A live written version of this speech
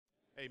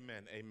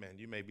Amen. Amen.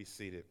 You may be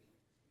seated.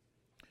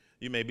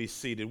 You may be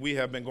seated. We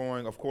have been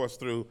going, of course,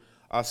 through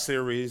our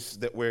series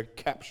that we're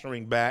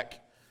capturing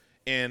back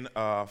in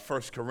 1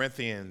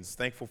 Corinthians.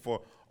 Thankful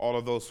for all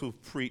of those who've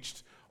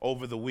preached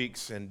over the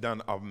weeks and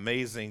done an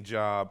amazing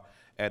job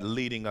at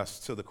leading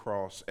us to the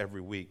cross every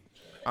week.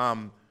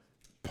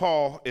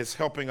 Paul is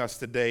helping us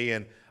today,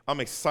 and I'm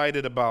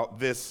excited about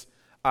this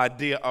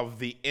idea of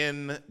the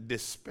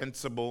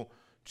indispensable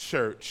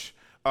church.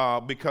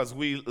 Because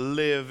we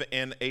live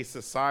in a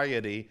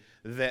society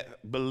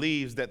that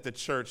believes that the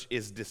church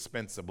is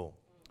dispensable.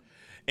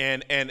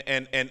 And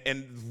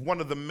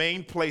one of the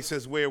main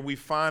places where we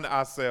find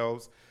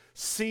ourselves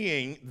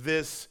seeing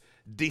this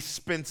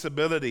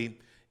dispensability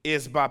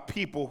is by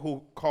people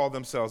who call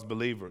themselves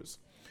believers.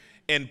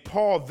 And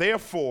Paul,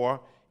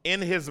 therefore,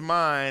 in his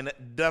mind,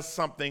 does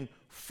something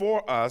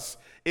for us,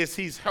 is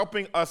he's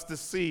helping us to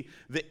see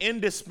the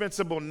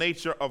indispensable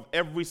nature of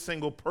every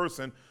single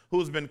person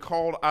who's been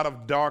called out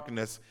of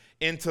darkness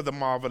into the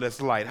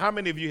marvelous light. How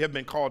many of you have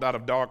been called out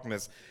of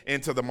darkness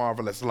into the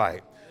marvelous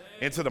light?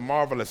 Into the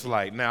marvelous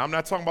light. Now, I'm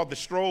not talking about the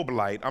strobe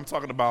light. I'm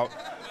talking about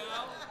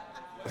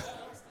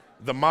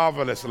the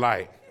marvelous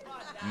light.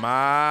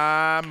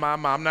 My.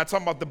 I'm not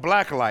talking about the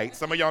black light.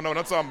 Some of y'all know what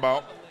I'm talking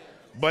about.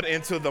 But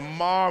into the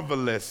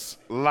marvelous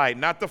light,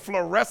 not the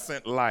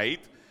fluorescent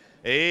light.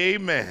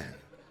 Amen.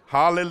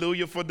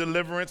 Hallelujah for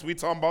deliverance. We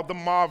talking about the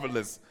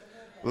marvelous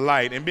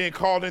light, and being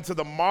called into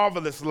the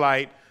marvelous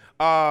light,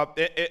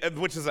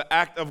 which is an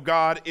act of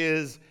God,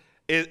 is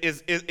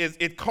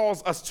it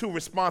calls us to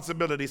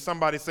responsibility.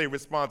 Somebody say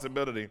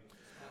responsibility.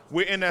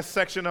 We're in that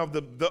section of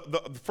the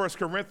 1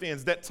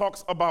 Corinthians that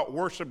talks about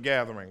worship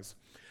gatherings,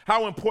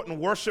 how important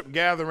worship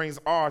gatherings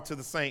are to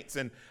the saints,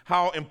 and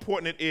how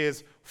important it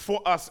is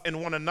for us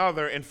and one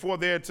another, and for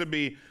there to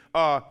be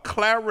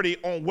clarity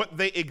on what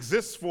they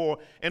exist for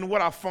and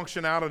what our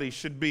functionality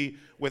should be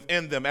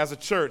within them. As a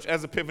church,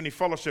 as Epiphany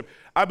Fellowship,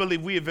 I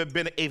believe we have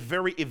been a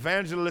very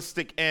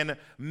evangelistic and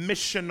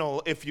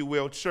missional, if you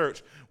will,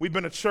 church. We've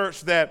been a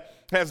church that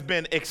has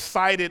been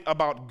excited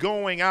about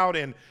going out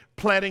and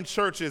planting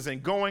churches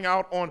and going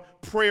out on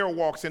prayer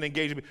walks and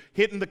engaging people,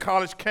 hitting the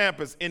college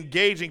campus,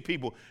 engaging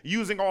people,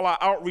 using all our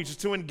outreaches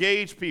to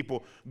engage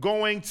people,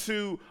 going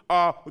to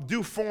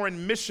do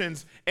foreign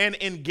missions and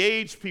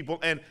engage people.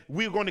 And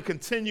we're going to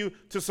continue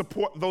to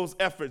support those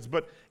efforts.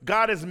 But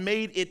God has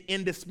made it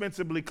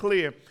indispensably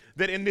clear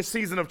that in this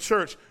season of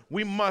church,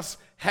 we must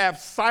have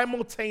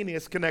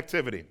simultaneous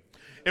connectivity.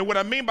 And what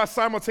I mean by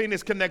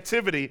simultaneous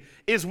connectivity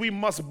is we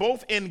must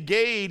both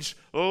engage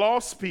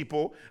lost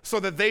people so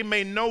that they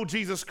may know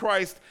Jesus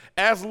Christ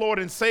as Lord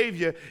and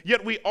Savior,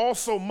 yet we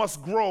also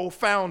must grow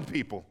found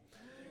people.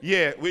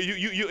 Yeah,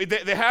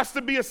 there has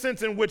to be a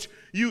sense in which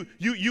you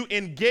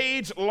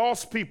engage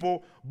lost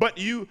people, but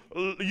you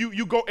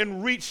go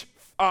and reach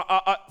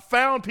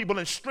found people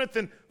and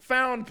strengthen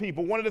found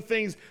people. One of the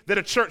things that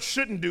a church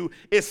shouldn't do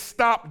is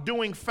stop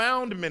doing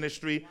found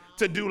ministry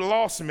to do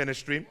lost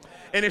ministry.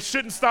 And it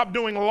shouldn't stop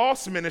doing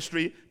lost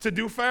ministry to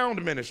do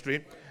found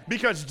ministry,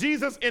 because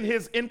Jesus in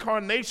his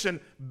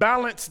incarnation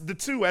balanced the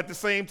two at the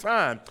same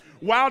time.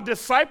 While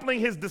discipling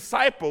his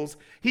disciples,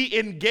 he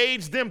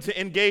engaged them to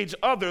engage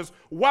others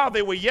while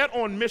they were yet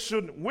on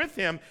mission with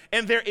him,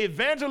 and their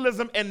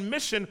evangelism and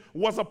mission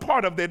was a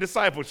part of their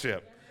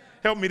discipleship.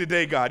 Help me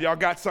today, God. Y'all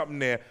got something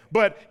there.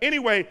 But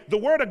anyway, the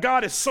word of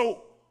God is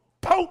so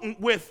potent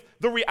with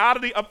the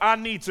reality of our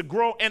need to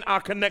grow and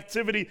our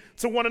connectivity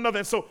to one another.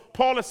 And so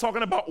Paul is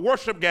talking about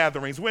worship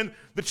gatherings, when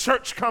the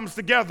church comes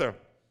together,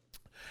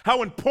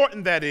 how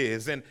important that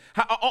is, and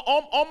how,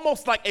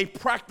 almost like a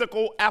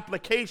practical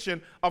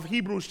application of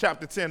Hebrews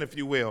chapter 10, if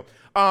you will.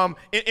 And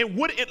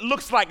what it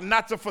looks like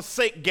not to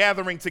forsake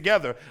gathering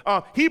together.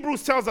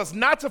 Hebrews tells us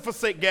not to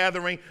forsake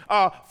gathering.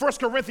 1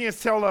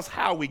 Corinthians tells us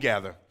how we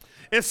gather.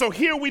 And so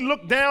here we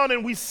look down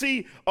and we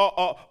see,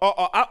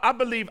 I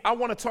believe I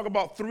want to talk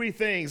about three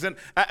things and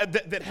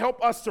that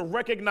help us to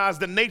recognize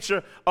the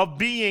nature of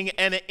being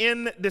an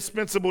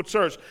indispensable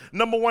church.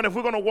 Number one, if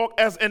we're going to walk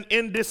as an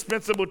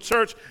indispensable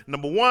church,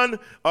 number one,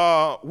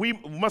 we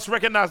must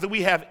recognize that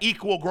we have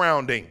equal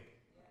grounding.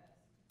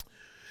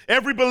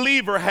 Every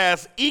believer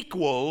has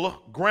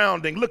equal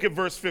grounding. Look at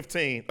verse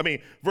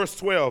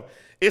 12.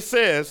 It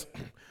says,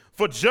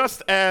 "For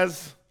just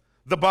as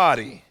the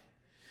body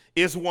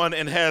is one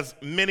and has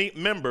many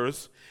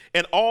members,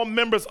 and all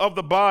members of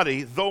the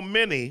body, though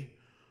many,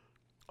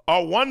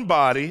 are one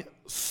body,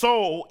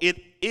 so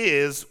it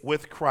is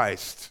with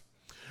Christ."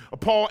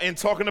 Paul, in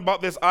talking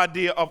about this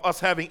idea of us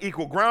having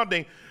equal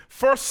grounding,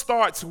 first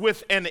starts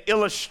with an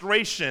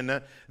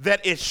illustration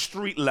that is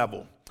street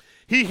level.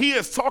 He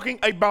is talking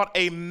about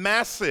a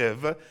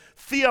massive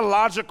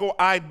theological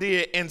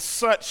idea in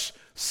such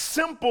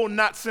simple,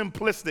 not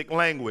simplistic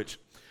language.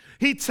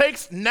 He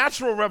takes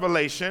natural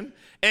revelation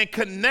and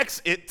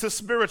connects it to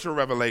spiritual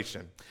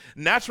revelation.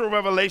 Natural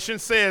revelation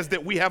says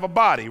that we have a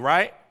body,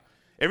 right?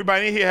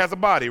 Everybody in here has a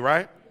body,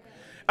 right?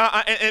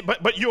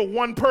 But you're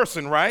one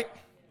person, right?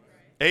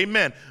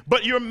 Amen.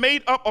 But you're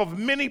made up of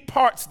many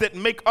parts that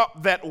make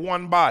up that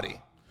one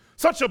body.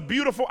 Such a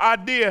beautiful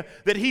idea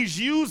that he's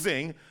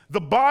using the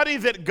body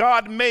that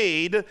God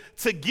made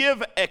to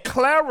give a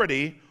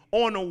clarity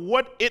on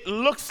what it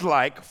looks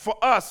like for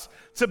us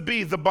to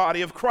be the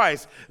body of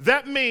Christ.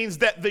 That means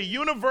that the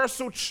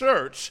universal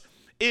church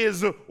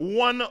is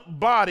one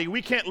body.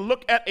 We can't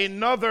look at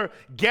another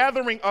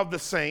gathering of the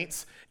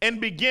saints and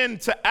begin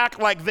to act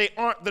like they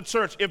aren't the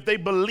church. If they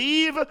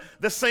believe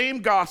the same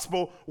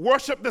gospel,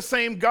 worship the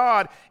same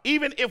God,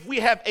 even if we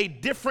have a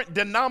different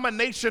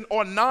denomination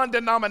or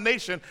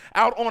non-denomination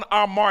out on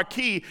our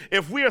marquee,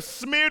 if we are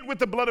smeared with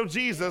the blood of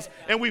Jesus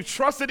and we've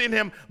trusted in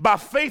him by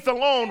faith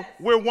alone,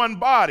 we're one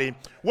body.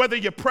 Whether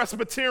you're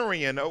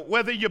Presbyterian,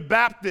 whether you're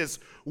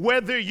Baptist,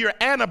 whether you're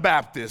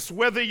Anabaptist,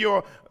 whether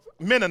you're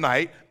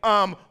Mennonite,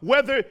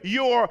 whether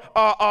you're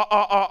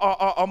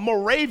a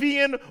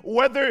Moravian,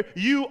 whether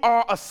you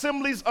are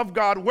Assemblies of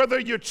God, whether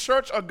you're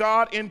Church of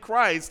God in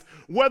Christ,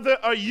 whether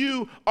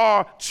you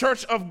are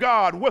Church of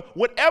God,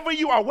 whatever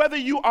you are, whether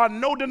you are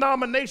no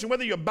denomination,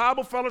 whether you're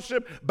Bible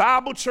Fellowship,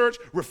 Bible Church,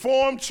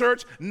 Reformed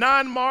Church,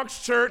 Nine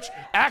Marks Church,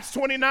 Acts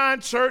 29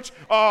 Church,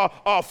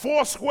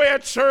 Foursquare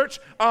Church,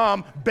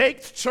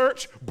 Baked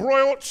Church,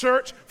 Broiled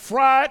Church,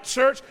 Fried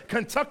Church,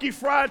 Kentucky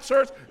Fried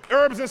Church,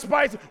 Herbs and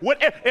Spices.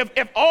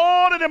 If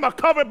all of them are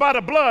covered by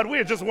the blood,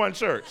 we're just one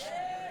church.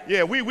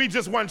 Yeah, we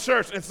just one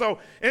church. And so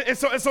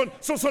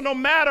no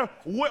matter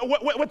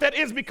what that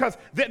is, because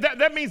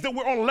that means that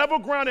we're on level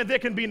ground and there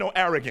can be no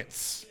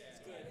arrogance.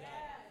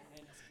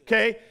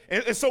 Okay?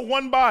 And so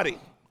one body.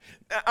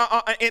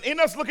 And in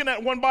us looking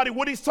at one body,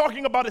 what he's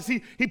talking about is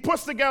he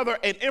puts together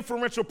an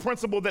inferential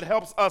principle that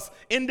helps us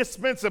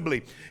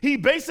indispensably. He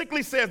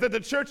basically says that the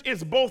church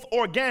is both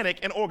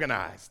organic and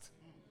organized.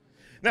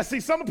 Now,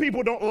 see, some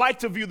people don't like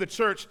to view the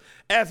church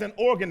as an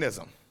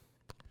organism.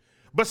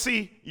 But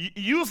see,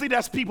 usually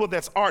that's people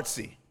that's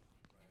artsy.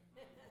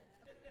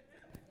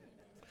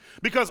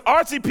 Because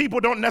artsy people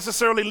don't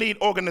necessarily lead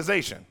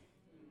organization.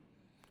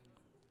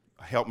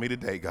 Help me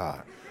today,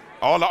 God.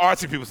 All the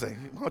artsy people say,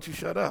 why don't you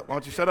shut up? Why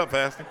don't you shut up,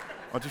 Pastor?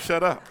 Why don't you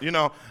shut up? You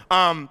know,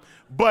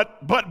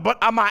 but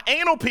my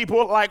anal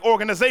people like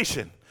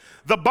organization.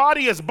 The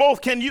body is both.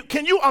 Can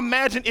you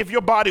imagine if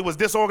your body was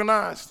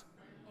disorganized?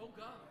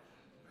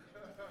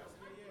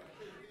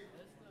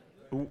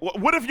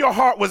 What if your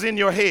heart was in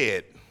your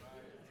head?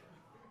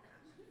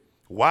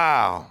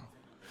 Wow.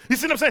 You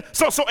see what I'm saying?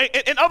 So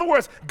in other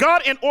words,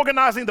 God, in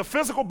organizing the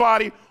physical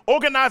body,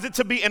 organized it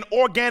to be an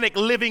organic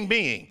living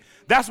being.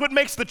 That's what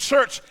makes the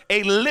church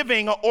a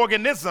living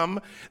organism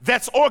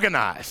that's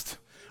organized.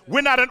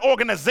 We're not an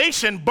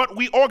organization, but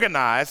we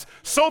organize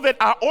so that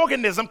our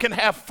organism can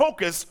have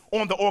focus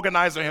on the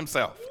organizer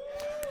himself.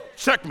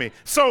 Check me.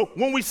 So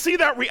when we see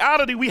that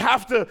reality, we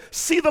have to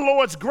see the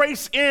Lord's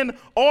grace in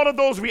all of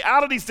those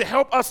realities to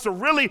help us to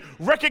really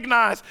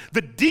recognize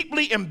the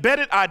deeply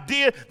embedded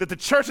idea that the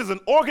church is an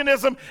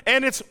organism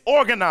and it's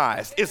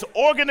organized. It's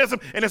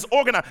organism and it's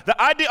organized.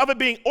 The idea of it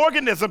being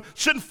organism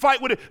shouldn't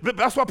fight with it.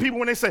 That's why people,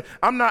 when they say,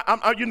 I'm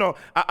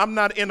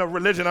not in a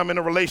religion, I'm in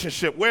a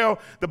relationship. Well,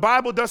 the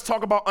Bible does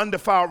talk about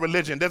undefiled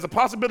religion. There's a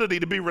possibility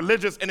to be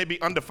religious and it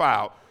be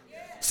undefiled.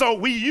 So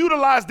we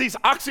utilize these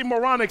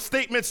oxymoronic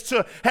statements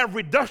to have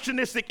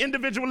reductionistic,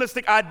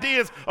 individualistic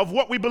ideas of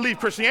what we believe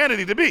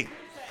Christianity to be.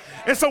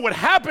 And so what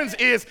happens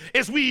is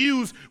we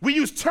use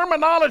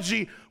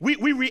terminology, we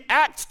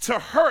react to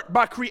hurt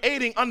by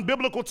creating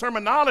unbiblical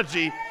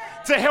terminology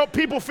to help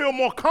people feel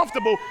more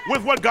comfortable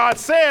with what God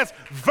says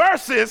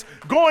versus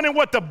going in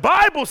what the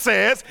Bible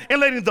says and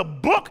letting the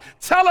book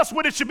tell us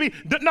what it should be.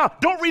 No,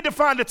 don't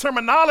redefine the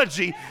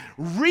terminology,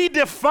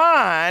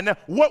 redefine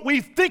what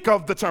we think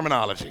of the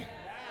terminology.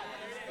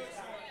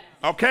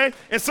 Okay?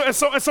 And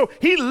so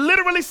he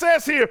literally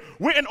says here,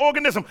 we're an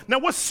organism. Now,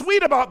 what's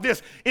sweet about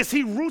this is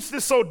he roots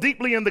this so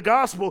deeply in the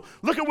gospel.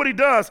 Look at what he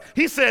does.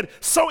 He said,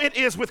 so it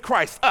is with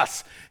Christ,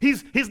 us.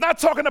 He's not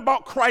talking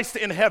about Christ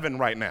in heaven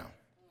right now.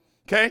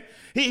 Okay?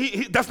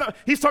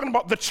 He's talking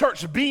about the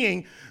church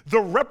being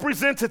the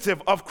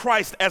representative of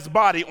Christ as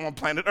body on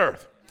planet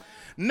Earth.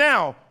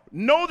 Now,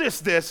 notice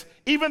this,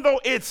 even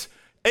though it's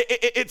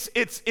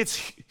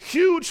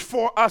huge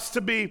for us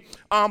to be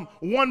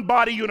one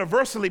body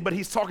universally, but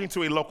he's talking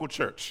to a local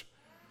church.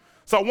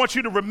 So I want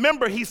you to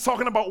remember he's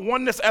talking about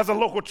oneness as a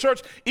local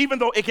church, even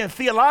though it can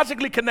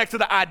theologically connect to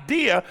the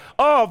idea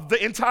of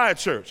the entire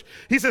church.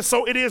 He says,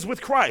 so it is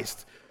with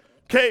Christ.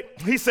 Okay,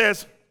 he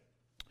says,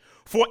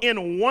 for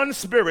in one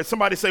spirit,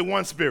 somebody say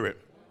one spirit.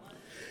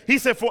 He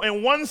said, for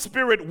in one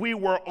spirit we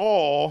were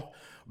all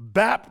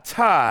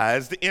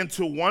baptized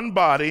into one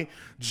body,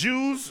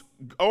 Jews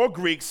or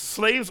Greeks,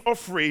 slaves or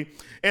free,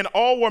 and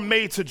all were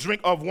made to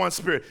drink of one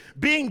spirit.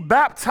 Being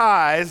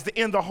baptized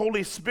in the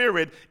Holy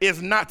Spirit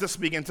is not to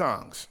speak in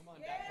tongues.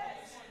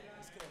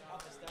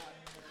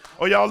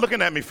 Oh, y'all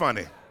looking at me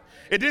funny.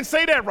 It didn't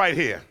say that right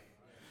here.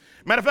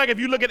 Matter of fact, if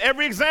you look at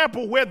every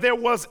example where there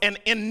was an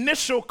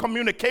initial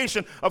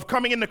communication of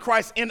coming into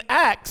Christ in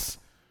Acts,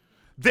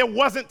 there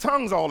wasn't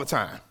tongues all the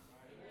time.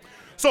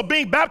 So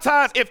being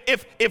baptized,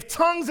 if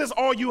tongues is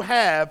all you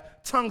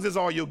have, tongues is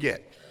all you'll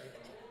get.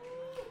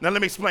 Now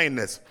let me explain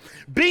this.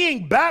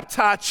 Being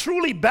baptized,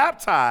 truly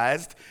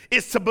baptized,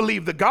 is to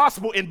believe the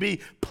gospel and be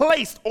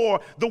placed,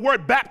 or the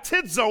word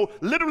baptizo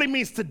literally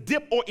means to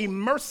dip or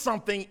immerse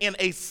something in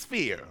a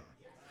sphere.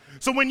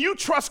 So when you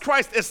trust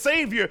Christ as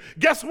Savior,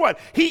 guess what?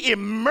 He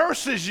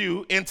immerses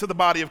you into the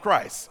body of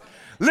Christ.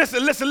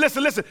 Listen.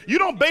 You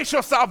don't base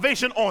your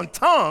salvation on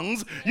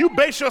tongues. You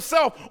base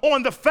yourself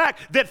on the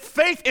fact that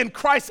faith in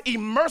Christ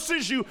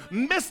immerses you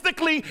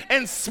mystically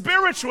and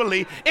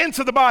spiritually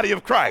into the body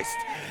of Christ.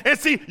 And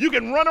see, you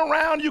can run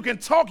around, you can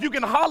talk, you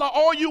can holler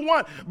all you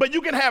want, but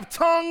you can have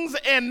tongues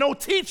and no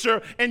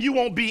teacher and you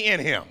won't be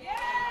in him.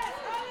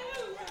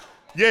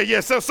 Yeah.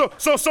 So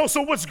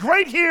what's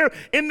great here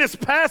in this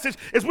passage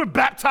is we're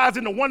baptized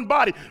into one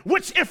body,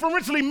 which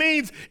inferentially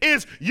means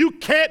is you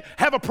can't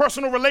have a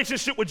personal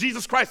relationship with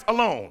Jesus Christ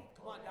alone.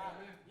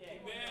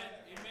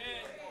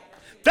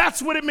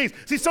 That's what it means.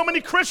 See, so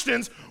many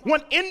Christians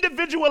want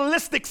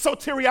individualistic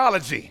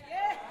soteriology.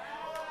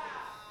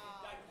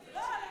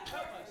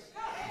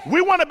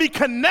 We want to be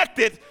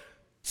connected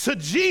to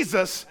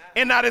Jesus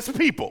and not his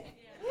people.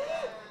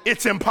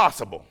 It's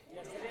impossible.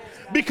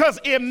 Because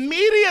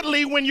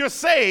immediately when you're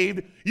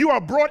saved, you are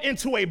brought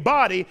into a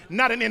body,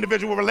 not an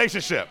individual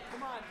relationship.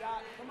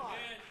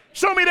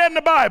 Show me that in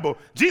the Bible.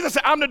 Jesus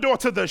said, I'm the door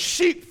to the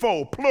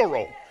sheepfold,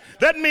 plural.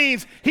 That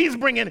means he's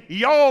bringing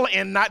y'all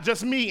in, not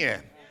just me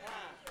in.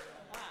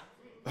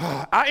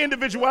 Our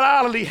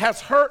individuality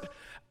has hurt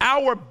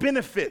our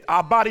benefit,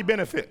 our body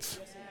benefits.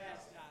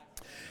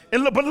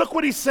 But look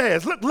what he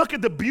says. Look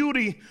at the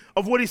beauty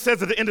of what he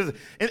says at the end of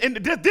it. And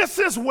this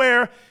is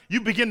where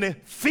you begin to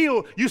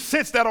feel, you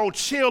sense that old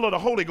chill of the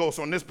Holy Ghost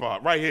on this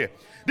part right here.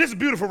 This is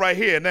beautiful right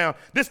here. Now,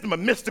 this is the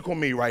mystical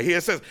me right here.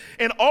 It says,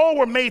 and all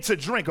were made to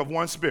drink of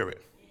one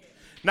spirit.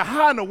 Now,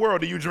 how in the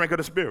world do you drink of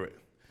the Spirit?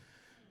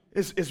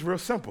 It's real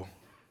simple.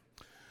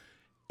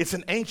 It's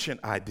an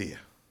ancient idea,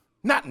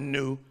 not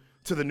new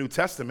to the New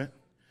Testament.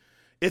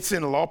 It's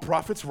in law,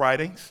 prophets,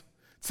 writings.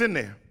 It's in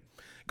there.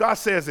 God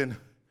says in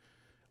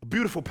a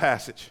beautiful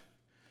passage,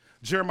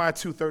 Jeremiah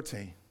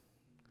 2:13.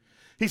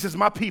 He says,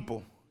 my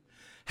people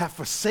have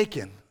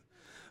forsaken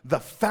the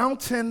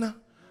fountain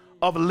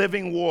of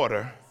living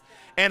water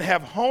and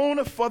have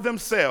honed for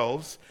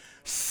themselves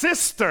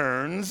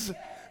cisterns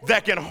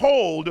that can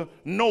hold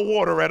no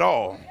water at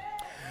all.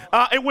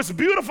 It was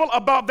beautiful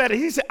about that.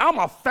 He said, I'm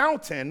a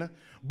fountain,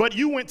 but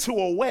you went to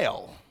a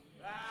well.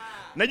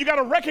 Now you got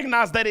to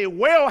recognize that a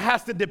well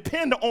has to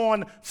depend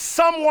on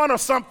someone or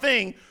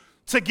something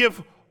to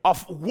give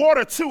of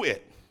water to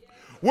it,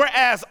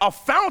 whereas a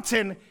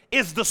fountain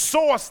is the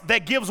source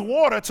that gives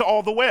water to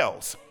all the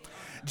wells.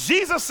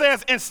 Jesus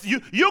says, and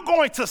you're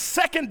going to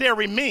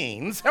secondary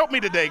means, help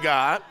me today,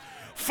 God,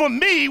 for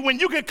me when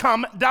you can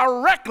come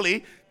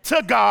directly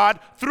to God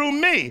through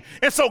me.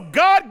 And so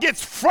God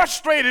gets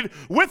frustrated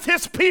with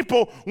his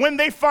people when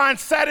they find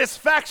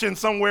satisfaction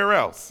somewhere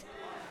else.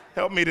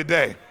 Help me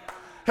today.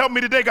 Help me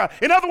today, God.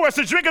 In other words,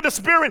 to drink of the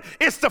Spirit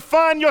is to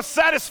find your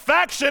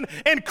satisfaction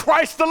in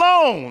Christ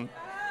alone.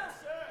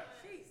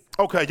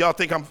 Okay, y'all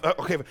think I'm,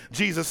 okay,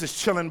 Jesus is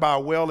chilling by a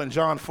well in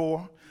John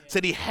 4.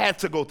 Said he had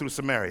to go through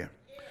Samaria.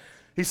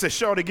 He said,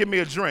 Shorty, give me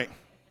a drink.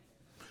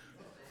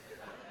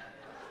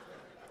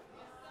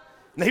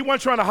 Now, he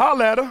wasn't trying to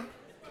holler at her,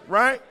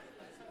 right?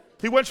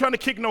 He wasn't trying to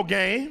kick no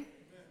game.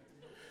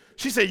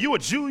 She said, you a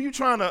Jew? You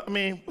trying to,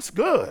 what's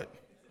good?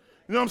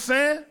 You know what I'm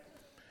saying?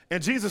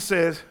 And Jesus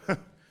says,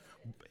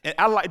 and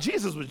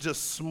Jesus was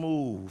just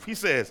smooth. He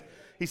said,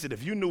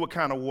 if you knew what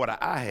kind of water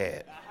I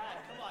had,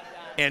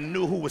 and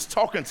knew who was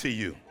talking to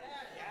you.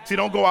 See,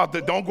 don't go out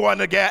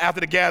after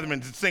the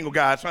gathering, single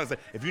guys trying to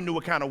say, if you knew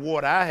what kind of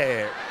water I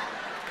had,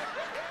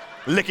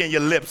 licking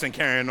your lips and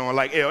carrying on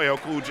like LL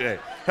Cool J.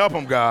 Help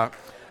him, God.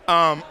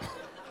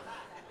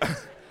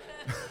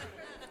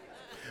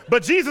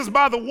 But Jesus,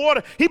 by the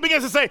water, he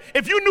begins to say,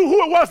 if you knew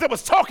who it was that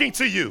was talking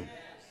to you,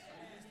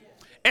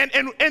 and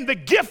the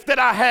gift that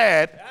I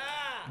had,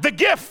 the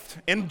gift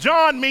in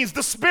John means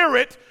the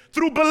Spirit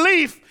through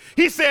belief.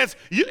 He says,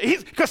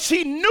 because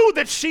she knew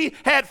that she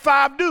had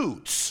 5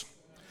 dudes.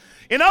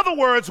 In other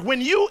words,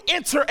 when you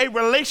enter a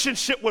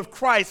relationship with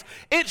Christ,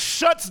 it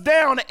shuts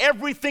down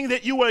everything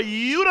that you are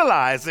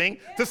utilizing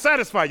to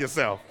satisfy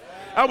yourself.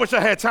 I wish I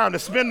had time to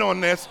spend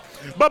on this.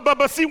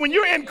 But see, when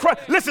you're in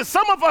Christ, listen,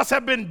 some of us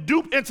have been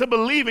duped into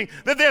believing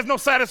that there's no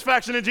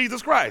satisfaction in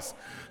Jesus Christ.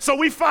 So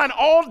we find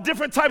all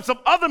different types of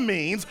other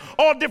means,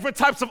 all different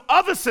types of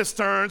other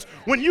cisterns.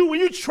 When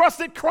you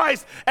trusted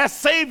Christ as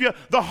Savior,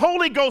 the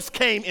Holy Ghost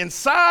came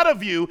inside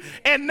of you,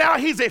 and now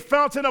he's a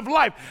fountain of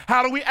life.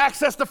 How do we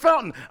access the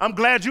fountain? I'm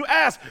glad you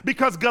asked,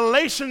 because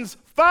Galatians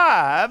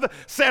 5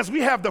 says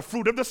we have the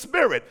fruit of the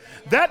Spirit.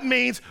 That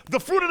means the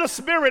fruit of the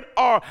Spirit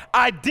are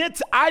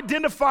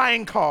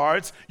identifying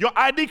cards, your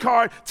ID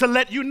card, to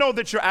let you know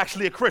that you're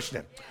actually a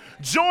Christian.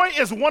 Joy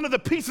is one of the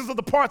pieces of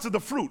the parts of the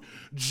fruit.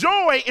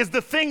 Joy is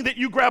the thing that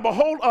you grab a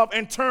hold of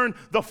and turn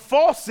the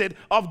faucet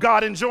of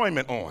God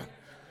enjoyment on.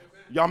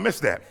 Y'all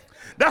missed that.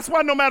 That's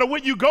why no matter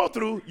what you go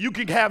through, you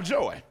can have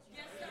joy.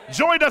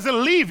 Joy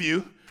doesn't leave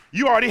you.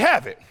 You already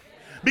have it.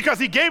 Because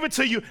he gave it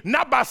to you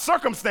not by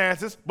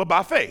circumstances, but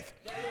by faith.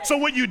 So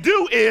what you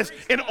do is,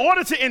 in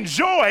order to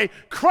enjoy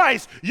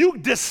Christ, you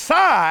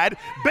decide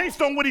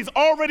based on what he's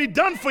already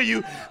done for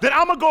you that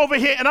I'm going to go over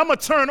here and I'm going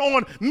to turn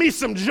on me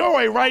some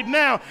joy right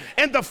now.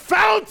 And the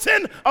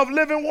fountain of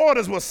living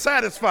waters will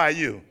satisfy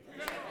you.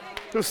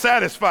 He'll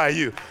satisfy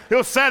you.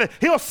 He'll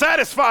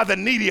satisfy the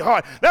needy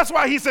heart. That's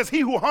why he says, he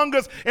who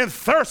hungers and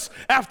thirsts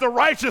after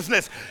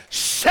righteousness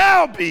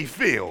shall be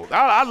filled.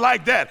 I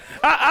like that.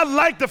 I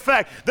like the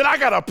fact that I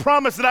got a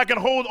promise that I can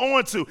hold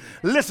on to.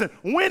 Listen,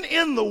 when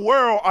in the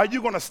world are you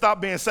going to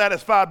stop being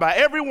satisfied by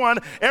everyone,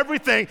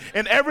 everything,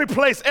 and every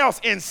place else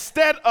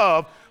instead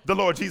of the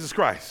Lord Jesus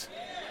Christ?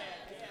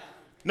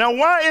 Now,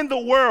 why in the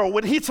world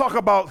would he talk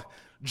about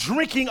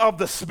drinking of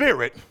the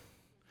Spirit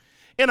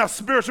in a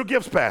spiritual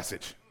gifts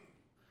passage?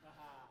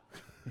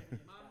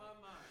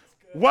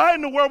 Why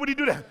in the world would he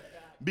do that?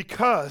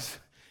 Because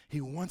he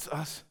wants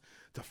us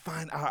to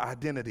find our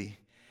identity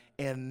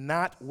in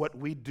not what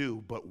we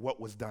do, but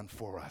what was done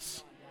for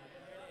us.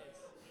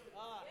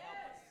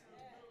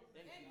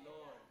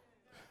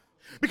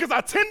 Because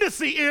our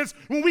tendency is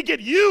when we get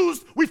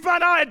used, we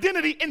find our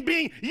identity in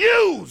being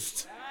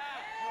used.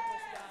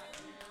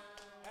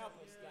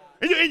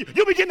 And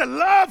you begin to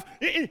love,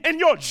 and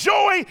your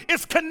joy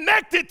is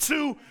connected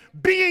to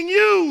being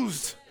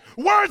used.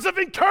 Words of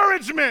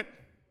encouragement.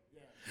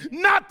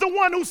 Not the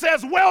one who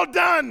says, well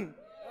done.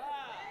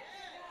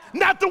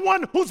 Not the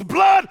one whose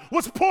blood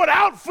was poured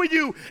out for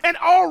you and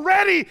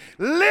already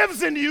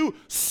lives in you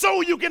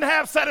so you can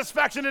have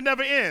satisfaction that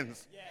never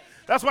ends.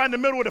 That's why in the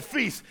middle of the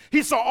feast,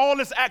 he saw all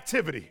this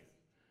activity.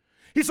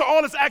 He saw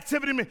all this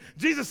activity.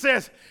 Jesus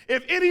says,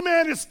 if any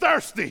man is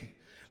thirsty,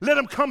 let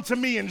him come to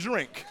me and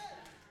drink.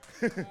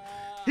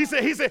 He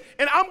said,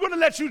 and I'm going to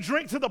let you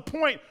drink to the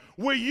point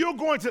where you're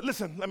going to,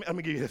 listen, let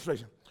me give you this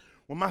illustration.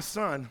 When my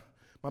son,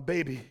 my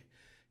baby,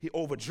 he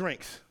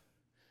overdrinks,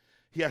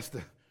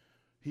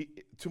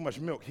 too much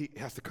milk, he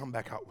has to come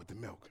back out with the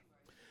milk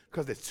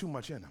because there's too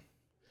much in him.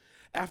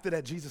 After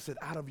that, Jesus said,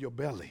 out of your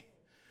belly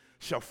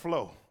shall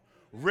flow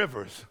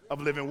rivers of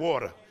living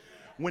water.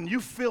 When you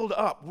filled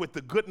up with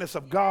the goodness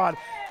of God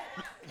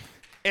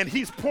and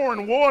he's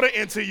pouring water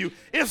into you,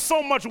 it's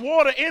so much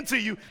water into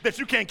you that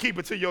you can't keep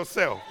it to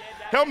yourself.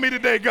 Help me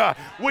today, God.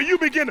 When you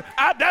begin,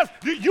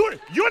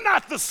 you're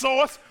not the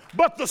source,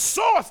 but the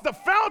source, the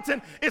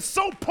fountain, is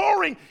so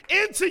pouring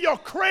into your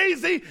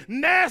crazy,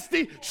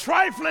 nasty,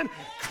 trifling,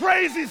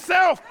 crazy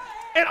self.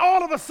 And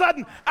all of a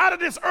sudden, out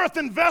of this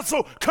earthen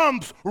vessel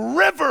comes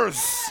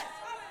rivers.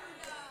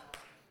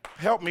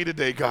 Help me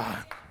today,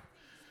 God.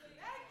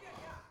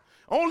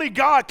 Only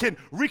God can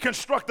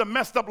reconstruct a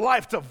messed up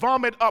life to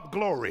vomit up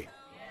glory.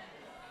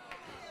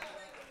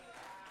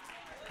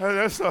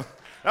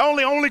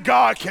 Only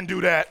God can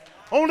do that.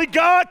 Only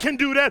God can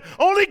do that.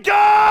 Only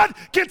God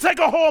can take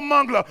a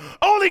whoremongler.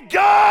 Only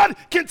God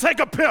can take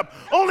a pimp.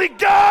 Only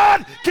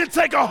God can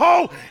take a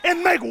hoe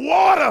and make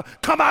water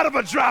come out of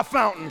a dry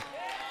fountain.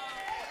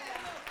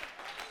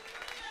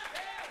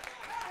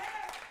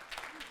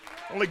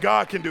 Only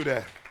God can do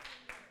that.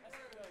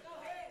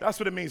 That's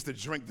what it means to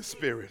drink the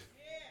Spirit.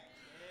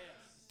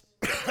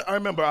 I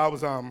remember I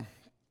was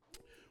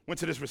went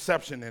to this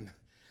reception and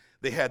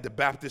they had the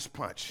Baptist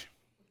punch.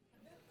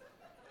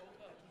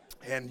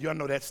 And y'all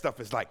know that stuff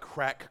is like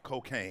crack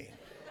cocaine.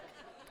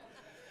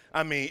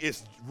 I mean,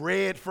 it's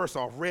red, first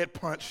off, red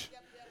punch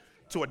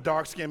to a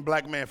dark-skinned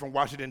black man from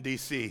Washington,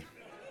 D.C.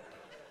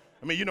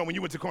 I mean, you know, when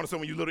you went to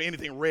Cornerstone, when you little,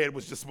 anything red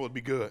was just supposed to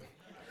be good.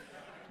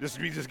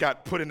 We just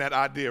got put in that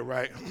idea,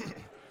 right?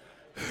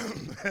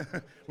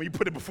 When you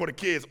put it before the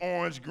kids,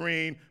 orange,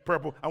 green,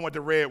 purple, I want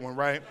the red one,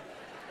 right?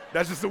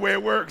 That's just the way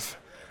it works.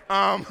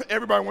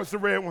 Everybody wants the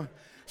red one.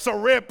 So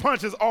red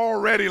punch is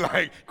already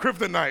like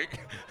kryptonite.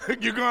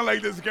 You're going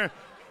like this, you know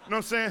what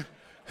I'm saying?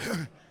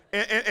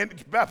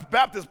 and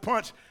Baptist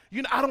punch,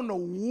 you know, I don't know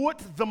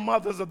what the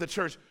mothers of the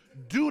church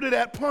do to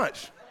that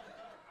punch.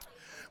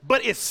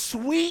 But it's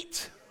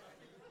sweet,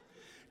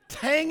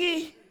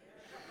 tangy,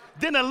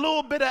 then a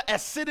little bit of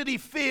acidity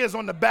fizz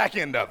on the back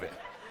end of it.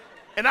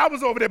 And I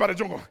was over there by the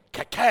joint going,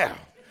 cacao,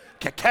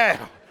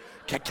 cacao,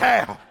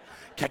 cacao,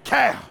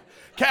 cacao.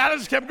 I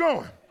just kept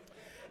going.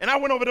 And I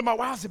went over to my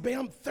wife, I said, babe,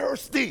 I'm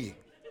thirsty.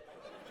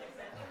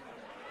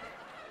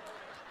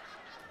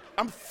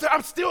 I'm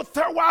still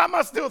thirsty. Why am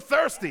I still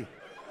thirsty?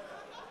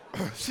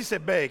 She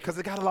said, babe, because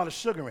it got a lot of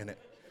sugar in it.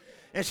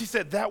 And she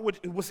said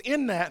what's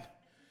in that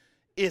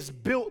is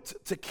built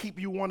to keep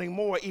you wanting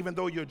more, even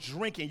though you're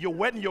drinking. You're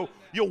wetting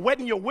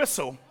your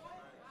whistle,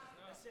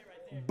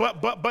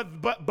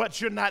 but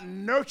you're not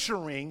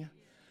nurturing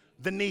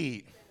the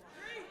need.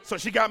 So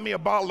she got me a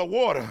bottle of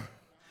water,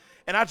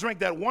 and I drank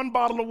that one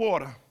bottle of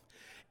water.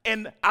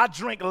 And I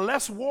drank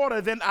less water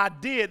than I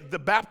did the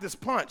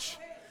Baptist punch.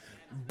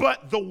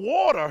 But the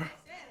water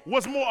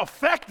was more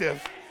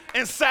effective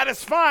in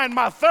satisfying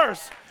my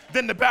thirst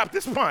than the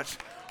Baptist punch.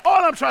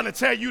 All I'm trying to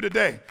tell you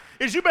today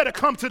is you better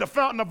come to the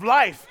fountain of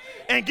life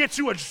and get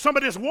you some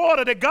of this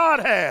water that God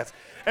has.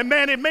 And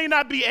man, it may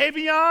not be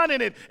Evian,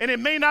 and it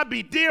may not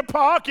be Deer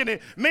Park, and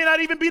it may not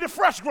even be the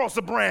Fresh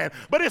Grocer brand,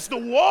 but it's the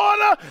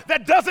water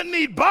that doesn't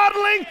need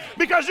bottling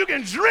because you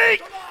can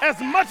drink as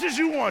much as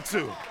you want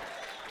to.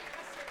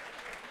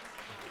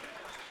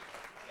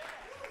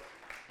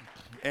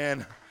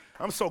 And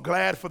I'm so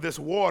glad for this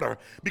water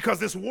because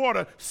this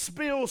water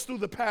spills through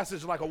the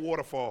passage like a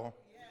waterfall.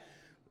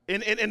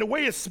 And the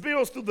way it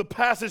spills through the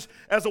passage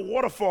as a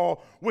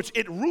waterfall, which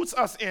it roots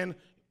us in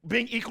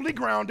being equally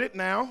grounded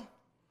now.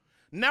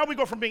 Now we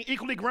go from being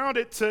equally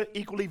grounded to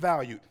equally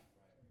valued.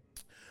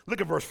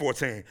 Look at verse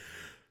 14.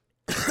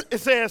 It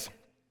says,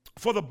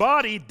 for the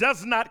body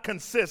does not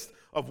consist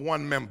of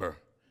one member,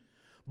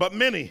 but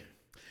many.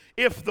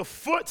 If the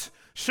foot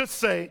should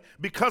say,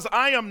 because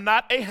I am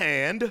not a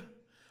hand,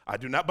 I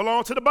do not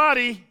belong to the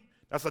body,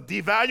 that's a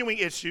devaluing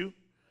issue,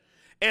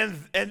 and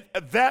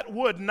that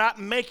would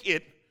not make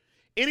it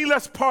any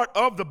less part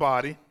of the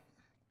body.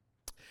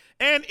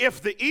 And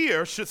if the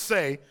ear should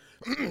say,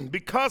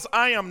 because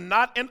I am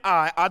not an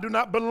eye, I do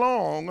not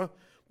belong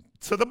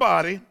to the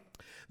body,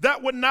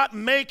 that would not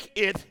make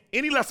it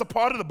any less a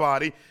part of the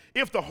body.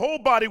 If the whole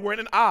body were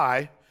an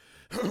eye,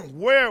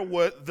 where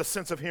would the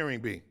sense of hearing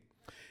be?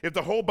 If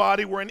the whole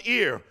body were an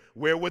ear,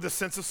 where would the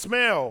sense of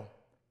smell?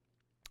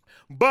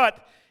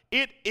 But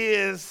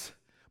as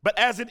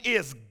it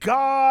is,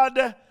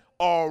 God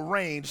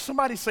arranged.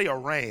 Somebody say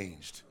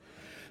arranged.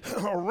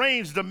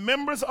 Arranged the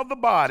members of the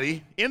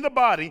body, in the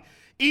body,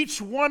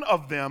 each one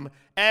of them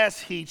as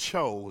he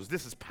chose.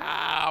 This is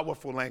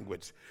powerful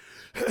language.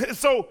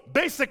 So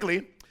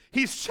basically,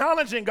 he's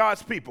challenging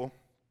God's people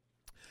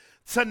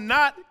to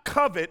not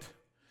covet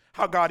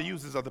how God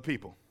uses other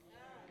people.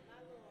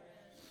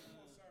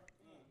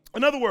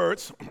 In other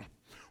words,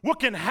 what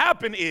can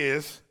happen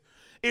is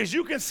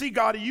you can see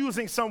God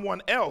using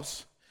someone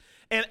else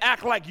and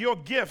act like your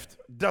gift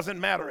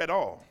doesn't matter at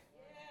all.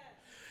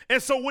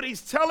 And so what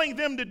he's telling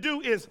them to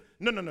do is,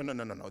 no.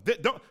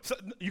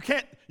 You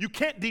can't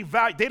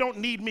devalue. They don't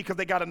need me because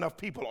they got enough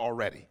people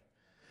already.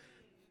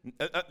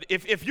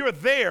 If you're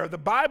there, the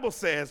Bible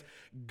says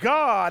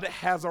God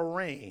has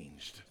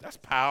arranged. That's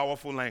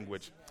powerful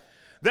language.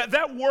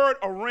 That word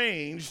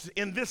arranged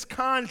in this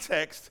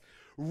context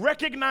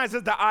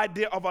recognizes the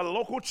idea of a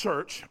local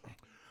church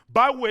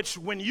by which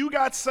when you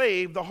got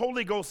saved, the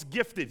Holy Ghost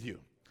gifted you.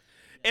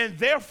 And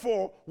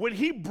therefore, when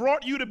he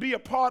brought you to be a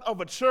part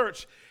of a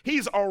church,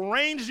 he's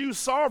arranged you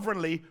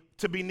sovereignly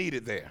to be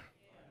needed there.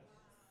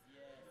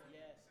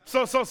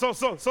 So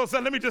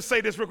let me just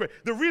say this real quick.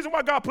 The reason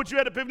why God put you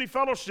at Epiphany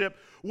Fellowship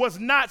was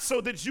not so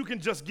that you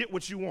can just get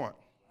what you want.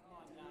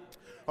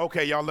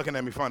 Okay, y'all looking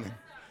at me funny.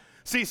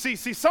 See,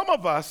 some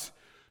of us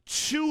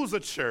choose a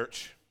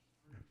church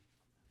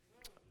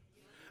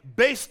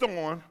based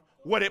on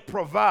what it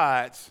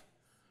provides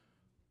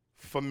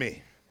for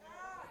me.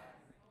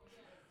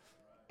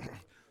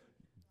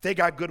 They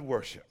got good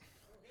worship.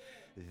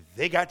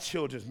 They got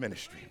children's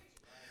ministry.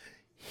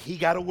 He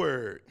got a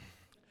word.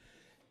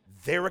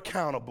 They're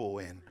accountable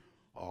and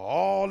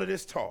all of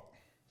this talk.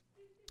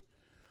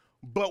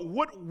 But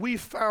what we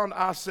found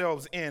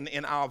ourselves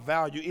in our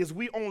value is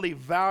we only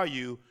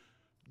value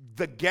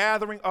the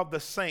gathering of the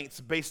saints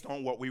based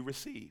on what we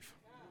receive.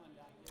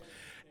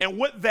 And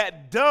what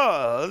that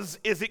does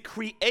is it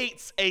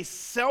creates a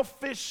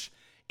selfish,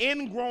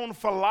 ingrown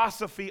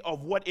philosophy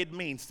of what it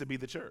means to be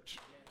the church.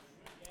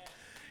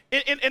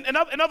 In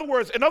other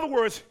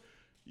words,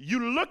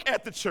 you look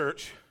at the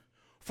church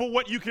for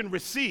what you can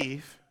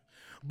receive,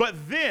 but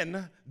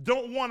then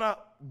don't want to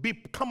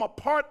become a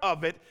part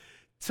of it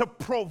to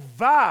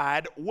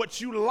provide what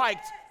you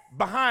liked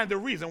behind the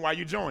reason why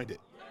you joined it.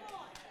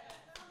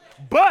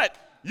 But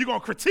you're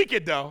going to critique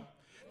it, though,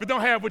 but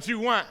don't have what you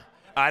want.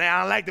 I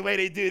don't like the way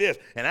they do this,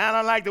 and I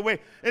don't like the way.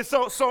 And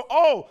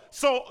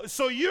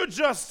so you're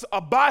just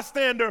a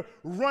bystander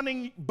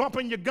running,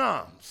 bumping your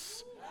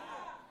gums.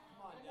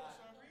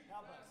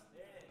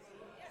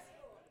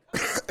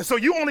 So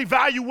you only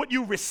value what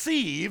you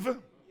receive,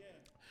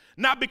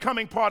 not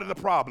becoming part of the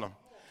problem.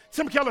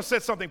 Tim Keller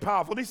said something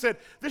powerful. He said,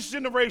 this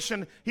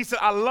generation, he said,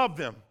 I love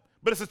them,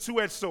 but it's a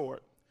two-edged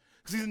sword.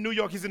 Because he's in New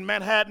York, he's in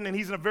Manhattan, and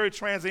he's in a very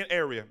transient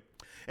area.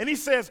 And he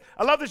says,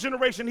 I love this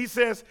generation. He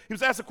says, he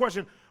was asked a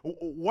question,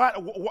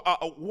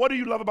 what do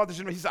you love about this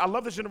generation? He said, I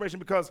love this generation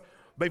because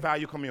they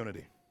value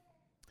community.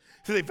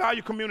 So they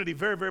value community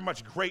very, very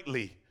much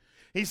greatly.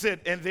 He said,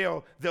 and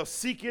they'll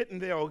seek it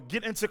and they'll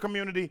get into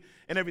community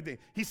and everything.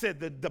 He said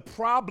the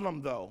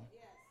problem, though,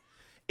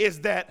 is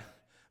that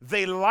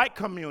they like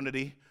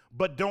community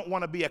but don't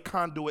want to be a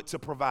conduit to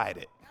provide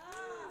it.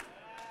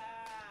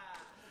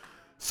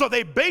 So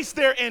they base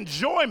their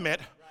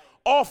enjoyment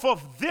off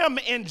of them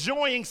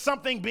enjoying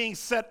something being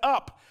set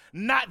up,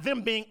 not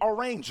them being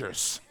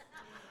arrangers.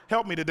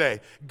 Help me today.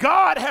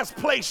 God has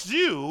placed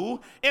you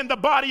in the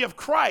body of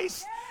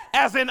Christ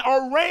as an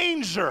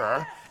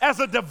arranger, as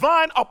a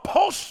divine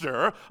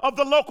upholsterer of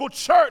the local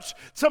church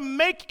to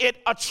make it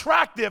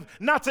attractive,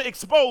 not to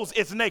expose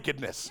its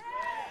nakedness.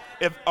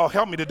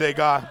 Help me today,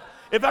 God.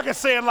 If I can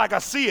say it like I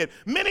see it,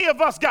 many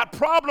of us got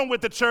problem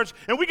with the church,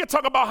 and we can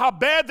talk about how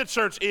bad the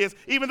church is,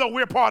 even though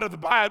we're part of the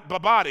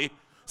body.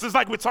 So it's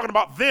like we're talking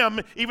about them,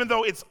 even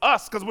though it's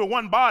us, because we're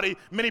one body,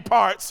 many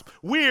parts.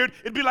 Weird.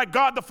 It'd be like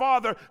God the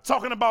Father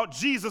talking about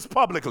Jesus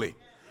publicly.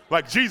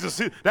 Like,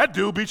 Jesus, that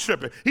dude be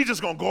tripping. He's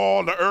just going to go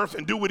all the earth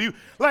and do what he,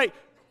 like,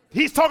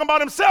 he's talking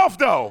about himself,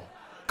 though,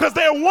 because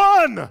they're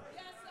one.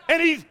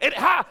 And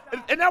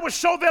that would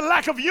show their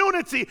lack of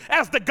unity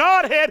as the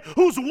Godhead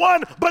who's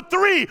one but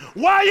three.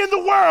 Why in the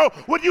world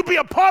would you be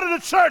a part of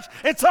the church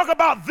and talk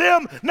about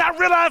them, not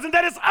realizing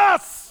that it's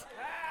us?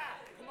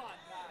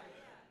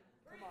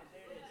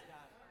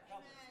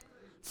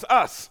 It's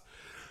us.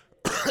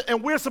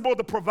 And we're supposed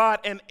to provide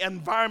an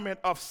environment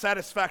of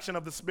satisfaction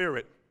of the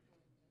Spirit.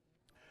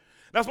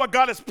 That's why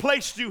God has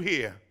placed you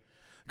here.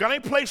 God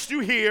ain't placed you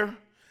here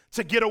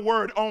to get a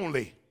word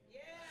only.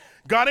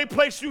 God ain't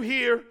placed you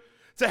here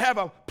to have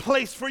a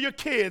place for your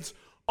kids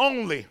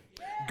only.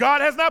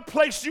 God has not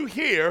placed you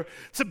here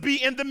to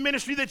be in the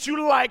ministry that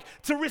you like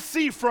to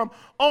receive from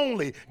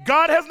only.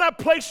 God has not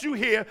placed you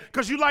here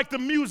because you like the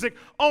music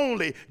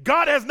only.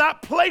 God has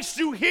not placed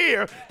you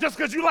here just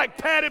because you like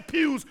padded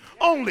pews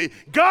only.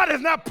 God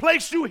has not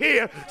placed you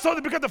here so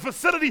that because the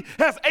facility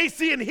has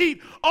AC and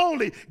heat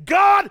only.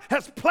 God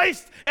has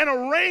placed and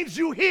arranged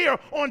you here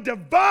on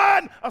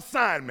divine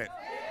assignment.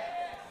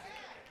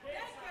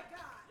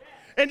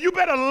 And you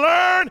better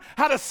learn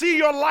how to see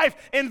your life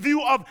in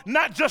view of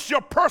not just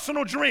your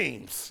personal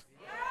dreams.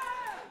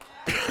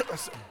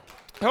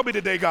 Help me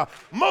today, God.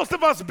 Most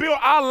of us build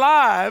our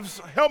lives,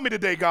 help me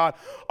today, God,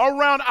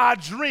 around our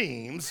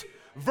dreams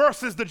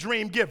versus the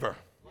dream giver.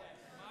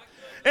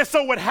 And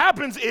so what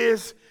happens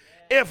is,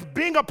 if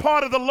being a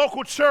part of the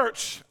local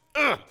church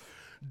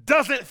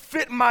doesn't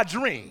fit my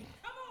dream,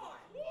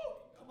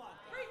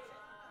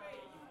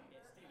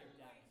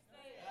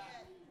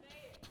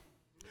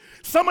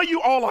 some of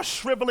you all are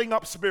shriveling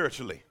up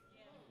spiritually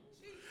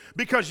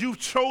because you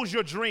chose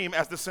your dream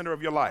as the center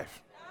of your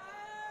life.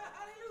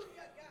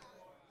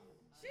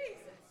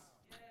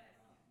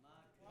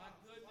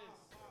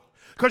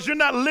 Because you're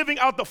not living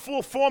out the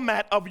full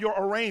format of your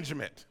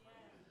arrangement.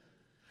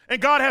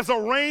 And God has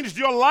arranged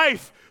your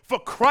life for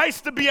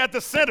Christ to be at the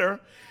center.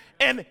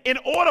 And in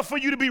order for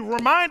you to be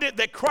reminded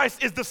that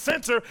Christ is the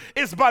center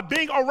is by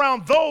being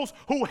around those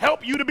who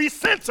help you to be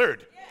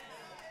centered.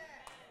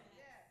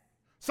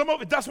 Some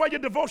of it, that's why your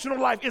devotional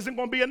life isn't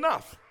going to be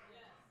enough.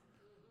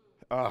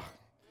 I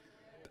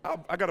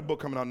got a book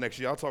coming out next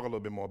year. I'll talk a little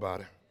bit more about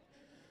it.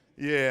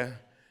 Yeah.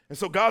 And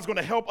so God's going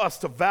to help us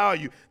to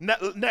value.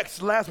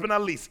 Next, last but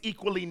not least,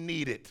 equally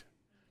needed.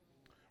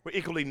 We're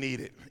equally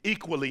needed.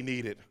 Equally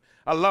needed.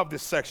 I love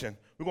this section.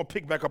 We're going to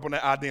pick back up on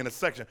that idea in a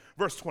section.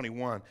 Verse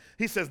 21.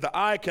 He says, the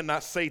eye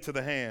cannot say to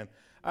the hand,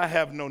 I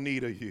have no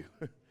need of you.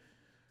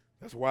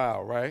 That's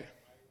wild, right?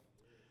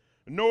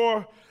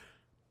 Nor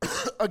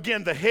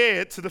again, the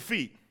head to the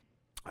feet,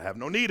 I have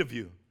no need of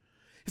you.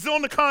 He said,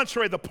 on the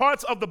contrary, the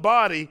parts of the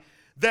body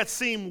that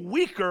seem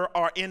weaker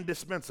are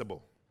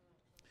indispensable.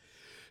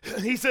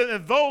 He said,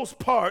 in those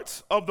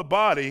parts of the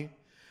body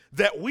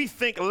that we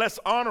think less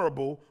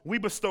honorable, we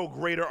bestow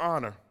greater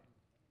honor.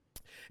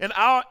 And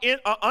our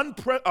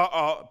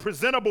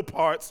presentable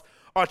parts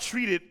are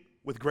treated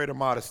with greater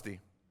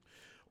modesty,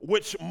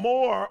 which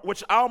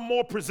our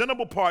more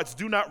presentable parts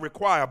do not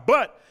require.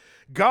 But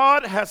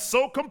God has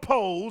so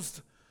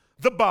composed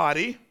the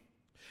body,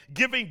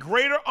 giving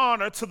greater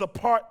honor to the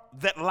part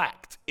that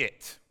lacked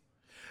it,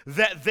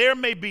 that there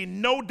may be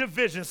no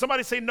division.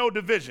 Somebody say no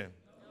division.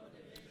 No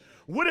division.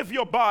 What if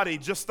your body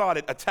just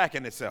started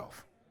attacking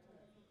itself?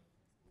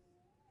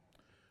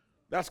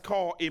 That's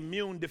called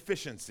immune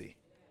deficiency.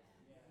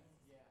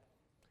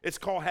 It's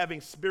called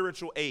having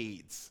spiritual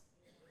AIDS.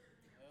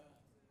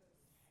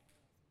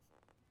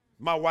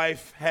 My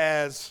wife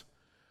has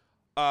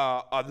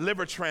a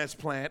liver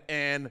transplant,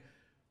 and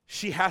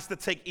she has to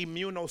take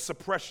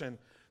immunosuppression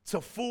to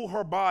fool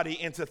her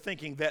body into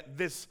thinking that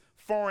this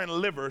foreign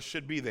liver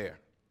should be there.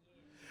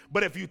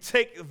 But if you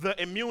take the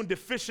immune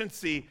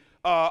deficiency,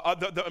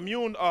 the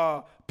immune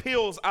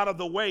pills out of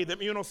the way, the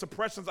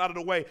immunosuppressions out of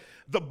the way,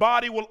 the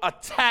body will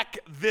attack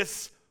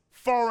this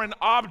foreign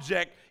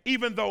object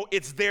even though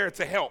it's there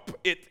to help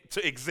it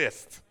to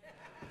exist.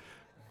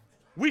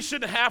 We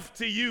shouldn't have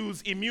to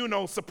use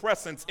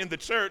immunosuppressants in the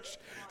church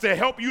to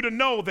help you to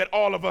know that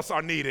all of us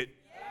are needed.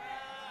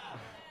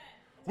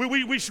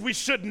 We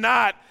should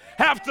not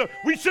have to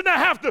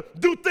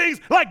do things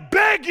like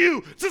beg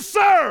you to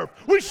serve.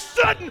 We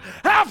shouldn't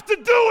have to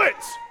do it.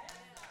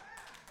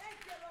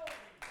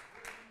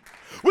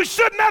 We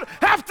should not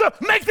have to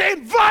make the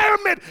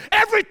environment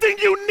everything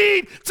you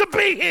need to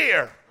be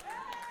here.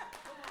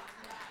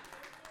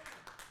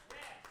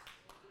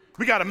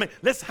 We got to make,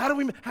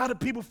 how do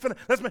people feel?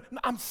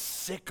 I'm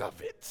sick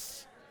of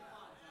it.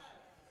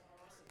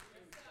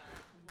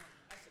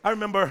 I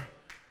remember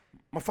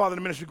my father in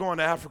the ministry going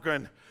to Africa,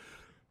 and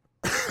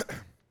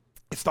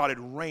it started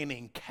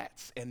raining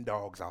cats and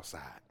dogs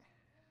outside.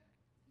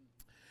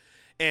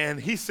 And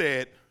he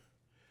said,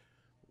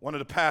 one of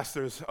the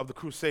pastors of the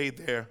crusade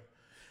there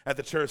at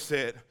the church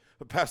said,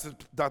 Pastor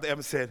Dr.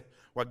 Evans said,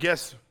 well, I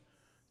guess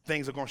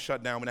things are going to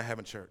shut down. We're not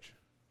having church.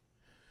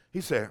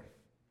 He said,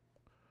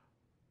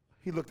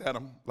 he looked at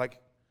him like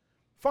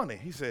funny.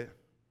 He said,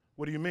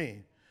 what do you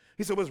mean?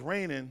 He said, well, it's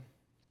raining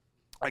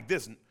like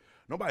this.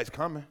 Nobody's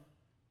coming.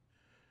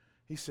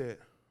 He said,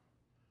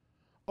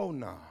 oh,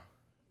 no.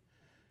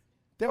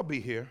 They'll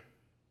be here.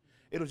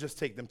 It'll just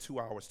take them 2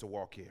 hours to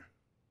walk here.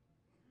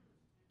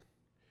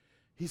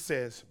 He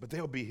says, but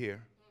they'll be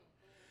here.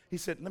 He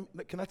said,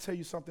 can I tell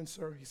you something,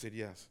 sir? He said,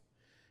 yes.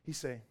 He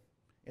said,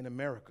 in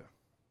America,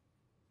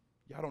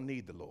 y'all don't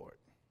need the Lord.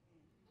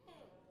 Come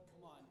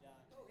on, Don.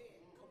 Go ahead.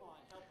 Come on,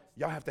 help us.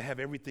 Y'all have to have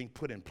everything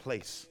put in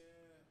place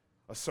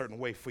a certain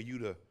way for you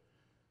to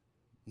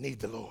need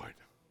the Lord.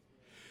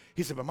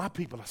 He said, but my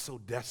people are so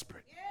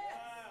desperate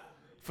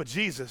for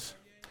Jesus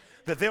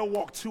that they'll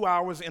walk 2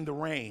 hours in the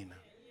rain.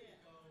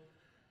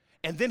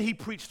 And then he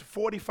preached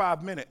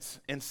 45 minutes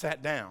and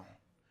sat down.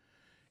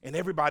 And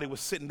everybody was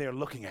sitting there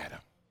looking at him.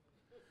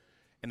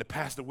 And the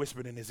pastor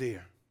whispered in his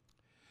ear,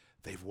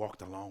 they've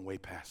walked a long way,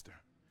 Pastor.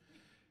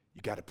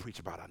 You got to preach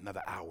about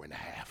another hour and a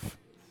half.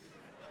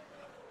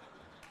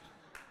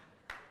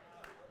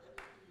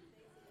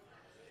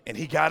 And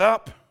he got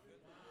up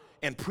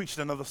and preached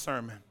another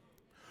sermon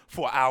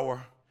for an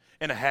hour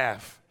and a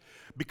half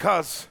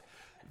because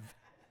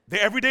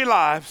their everyday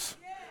lives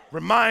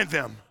remind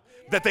them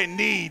that they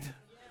need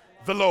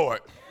the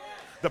Lord.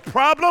 The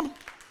problem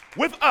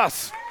with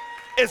us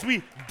is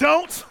we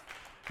don't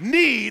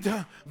need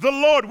the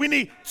Lord. We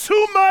need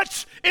too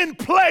much in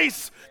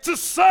place to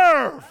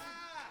serve.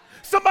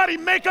 Somebody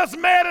make us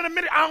mad in a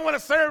minute. I don't want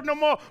to serve no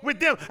more with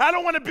them. I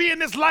don't want to be in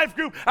this life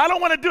group. I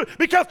don't want to do it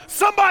because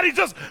somebody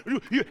just,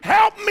 you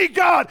help me,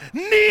 God.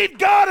 Need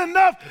God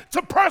enough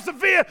to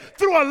persevere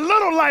through a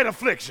little light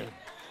affliction.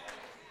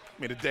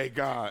 Me today,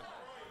 God.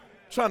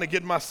 Trying to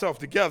get myself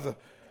together.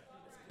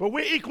 But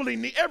we're equally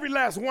need. Every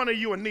last one of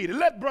you are needed.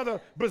 Let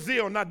Brother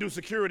Brazil not do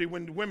security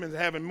when women's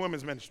having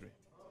women's ministry.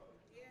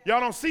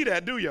 Y'all don't see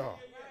that, do y'all?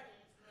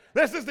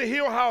 Let Sister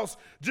Hill House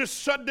just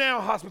shut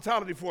down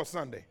hospitality for a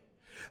Sunday.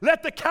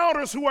 Let the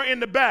counters who are in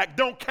the back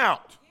don't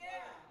count.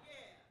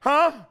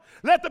 Huh?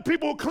 Let the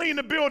people who clean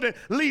the building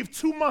leave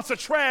 2 months of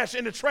trash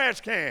in the trash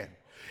can.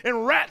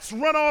 And rats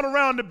run all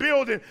around the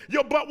building.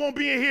 Your butt won't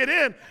be in here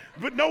then,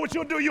 but know what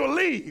you'll do? You'll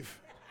leave.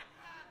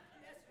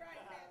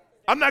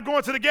 I'm not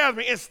going to the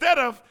gathering. Instead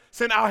of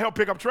saying, I'll help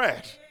pick up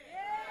trash.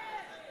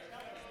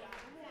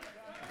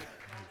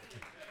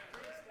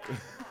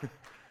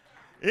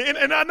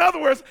 In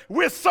other words,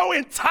 we're so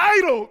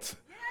entitled.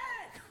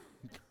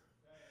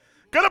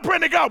 Gonna pray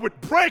that God would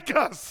break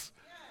us.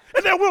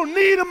 And that we'll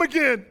need him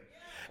again.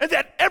 And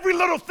that every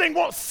little thing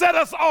won't set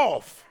us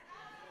off.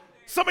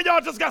 Some of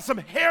y'all just got some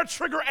hair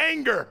trigger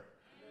anger.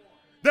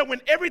 That when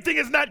everything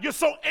is not, you're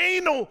so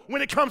anal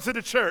when it comes to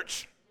the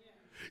church.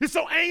 You're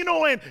so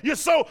anal and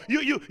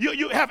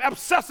you have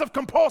obsessive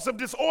compulsive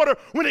disorder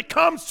when it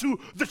comes to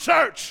the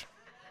church.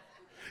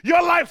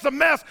 Your life's a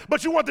mess,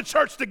 but you want the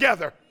church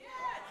together.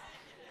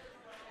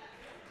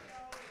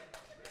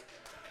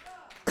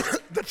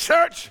 The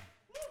church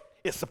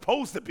is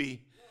supposed to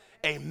be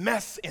a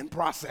mess in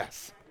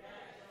process.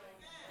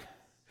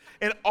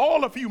 And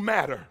all of you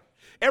matter.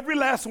 Every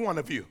last one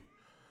of you.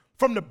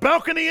 From the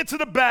balcony into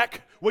the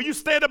back, where you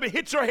stand up and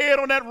hit your head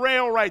on that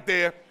rail right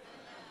there.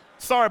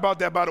 Sorry about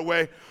that, by the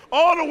way.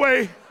 All the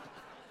way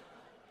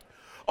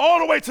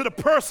to the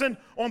person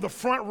on the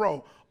front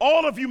row.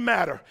 All of you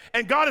matter.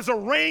 And God has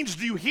arranged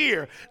you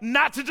here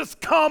not to just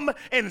come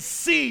and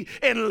see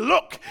and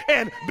look.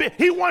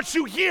 He wants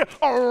you here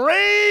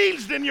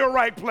arranged in your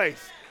right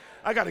place.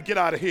 I got to get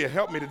out of here.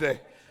 Help me today.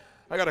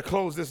 I got to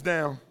close this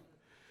down.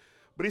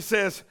 But he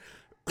says,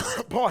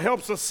 Paul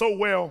helps us so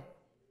well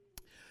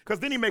because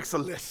then he makes a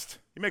list.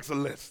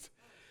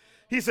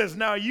 He says,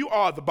 now you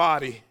are the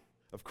body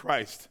of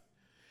Christ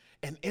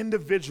and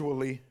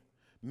individually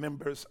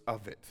members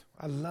of it.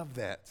 I love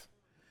that.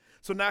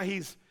 So now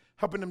he's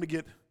helping them to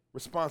get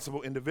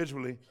responsible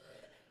individually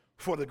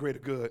for the greater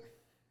good.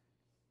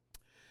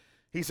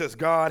 He says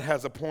God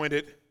has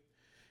appointed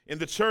in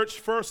the church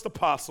first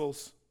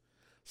apostles,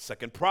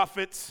 second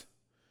prophets,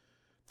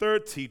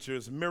 third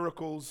teachers,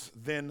 miracles,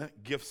 then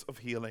gifts of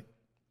healing,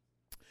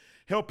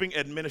 helping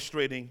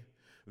administrating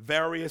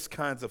various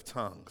kinds of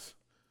tongues.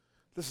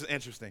 This is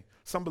interesting.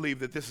 Some believe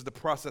that this is the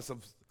process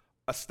of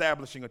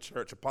establishing a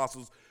church.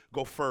 Apostles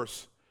go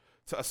first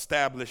to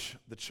establish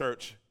the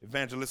church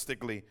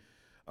evangelistically,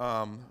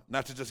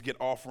 not to just get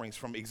offerings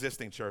from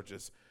existing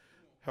churches.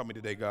 Help me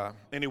today, God.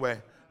 Anyway,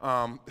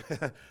 but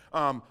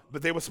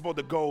they were supposed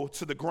to go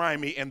to the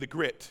grimy and the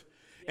grit,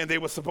 and they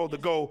were supposed to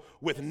go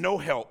with no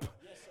help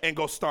and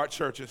go start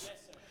churches.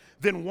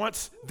 Then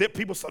once the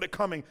people started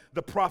coming,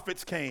 the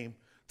prophets came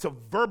to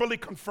verbally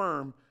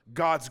confirm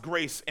God's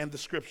grace and the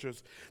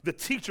scriptures. The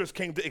teachers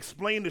came to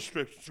explain the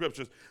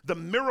scriptures. The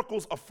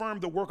miracles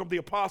affirmed the work of the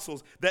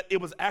apostles, that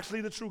it was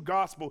actually the true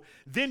gospel.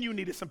 Then you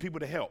needed some people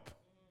to help.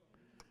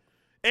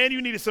 And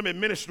you needed some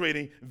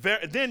administrating.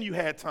 Then you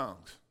had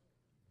tongues.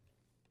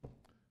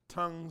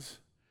 Tongues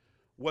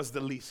was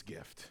the least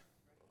gift.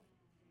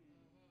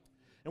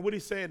 And what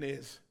he's saying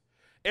is,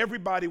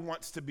 everybody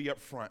wants to be up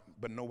front,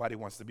 but nobody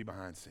wants to be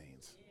behind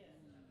scenes.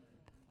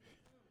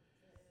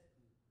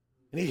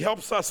 And he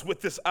helps us with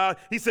this.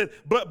 He said,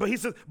 but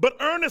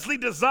earnestly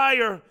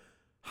desire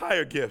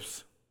higher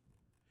gifts.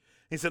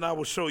 He said, I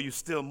will show you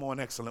still more an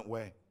excellent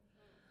way.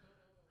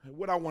 And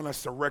what I want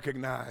us to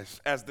recognize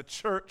as the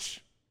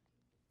church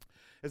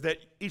is that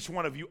each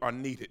one of you are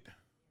needed.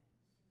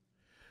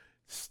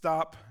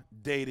 Stop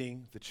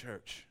dating the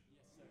church.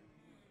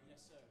 Yes,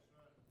 sir.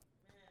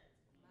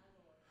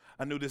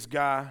 I knew this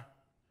guy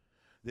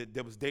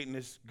that was dating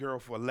this girl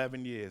for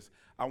 11 years.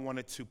 I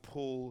wanted to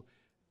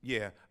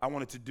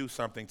do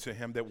something to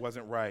him that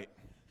wasn't right.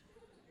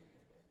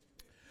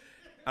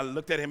 I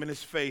looked at him in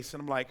his face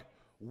and I'm like,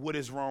 what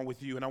is wrong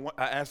with you? And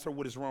I asked her,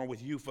 what is wrong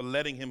with you for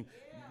letting him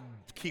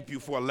keep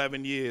you for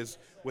 11 years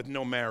with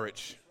no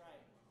marriage?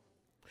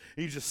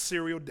 He's just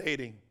serial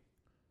dating,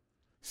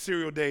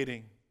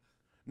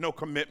 no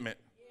commitment.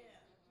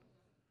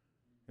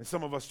 And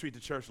some of us treat the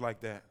church like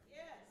that.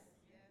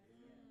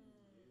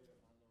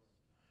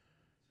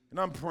 And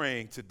I'm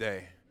praying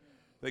today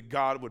that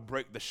God would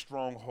break the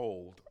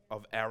stronghold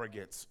of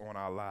arrogance on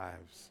our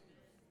lives.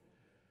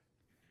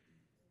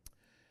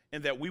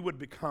 And that we would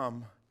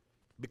become,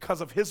 because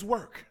of his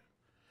work,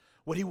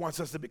 what he wants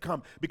us to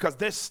become. Because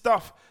there's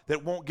stuff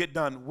that won't get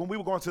done. When we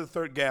were going to the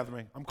third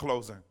gathering, I'm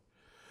closing,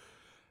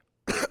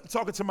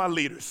 talking to my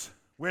leaders.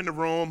 We're in the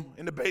room,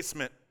 in the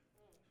basement.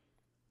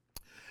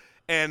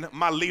 And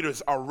my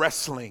leaders are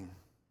wrestling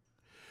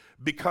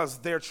because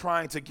they're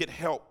trying to get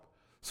help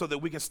so that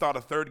we can start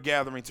a third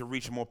gathering to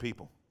reach more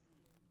people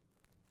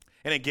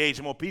and engage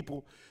more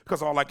people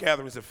because all our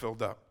gatherings are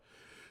filled up.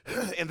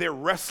 And they're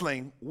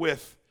wrestling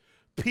with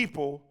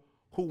people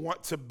who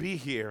want to be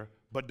here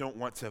but don't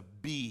want to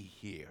be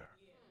here.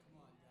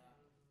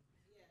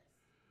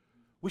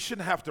 We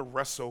shouldn't have to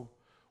wrestle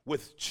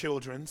with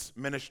children's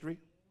ministry.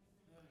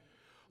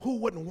 Who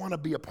wouldn't want to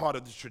be a part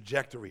of the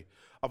trajectory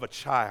of a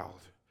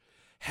child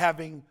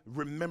having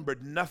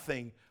remembered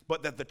nothing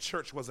but that the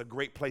church was a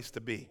great place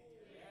to be?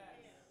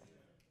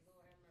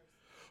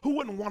 Who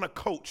wouldn't want to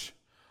coach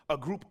a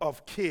group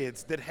of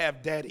kids that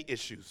have daddy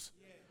issues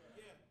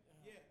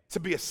to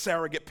be a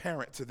surrogate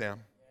parent to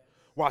them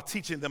while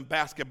teaching them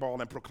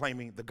basketball and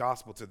proclaiming the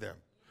gospel to them?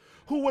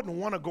 Who wouldn't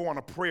want to go on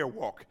a prayer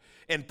walk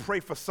and pray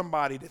for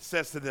somebody that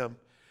says to them,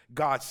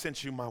 God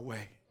sent you my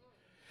way,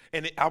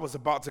 and I was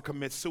about to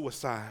commit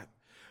suicide,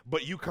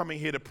 but you coming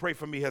here to pray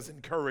for me has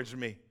encouraged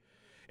me,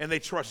 and they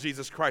trust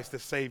Jesus Christ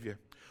as Savior?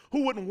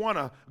 Who wouldn't want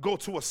to go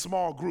to a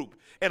small group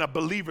and a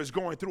believer's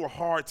going through a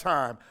hard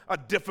time, a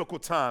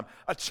difficult time,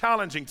 a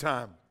challenging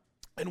time,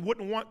 and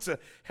wouldn't want to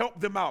help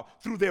them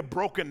out through their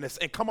brokenness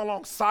and come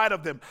alongside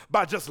of them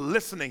by just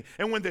listening,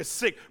 and when they're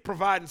sick,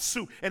 providing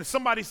soup? And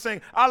somebody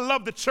saying, I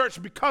love the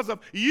church because of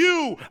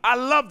you. I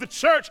love the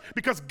church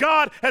because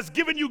God has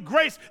given you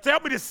grace to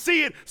help me to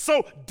see it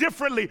so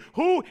differently.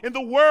 Who in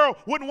the world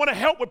wouldn't want to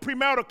help with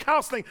premarital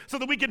counseling so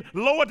that we can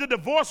lower the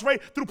divorce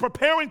rate through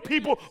preparing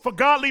people for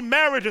godly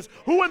marriages?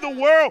 Who in the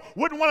world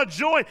wouldn't want to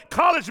join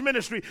college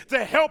ministry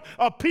to help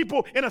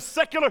people in a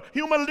secular,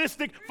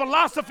 humanistic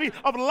philosophy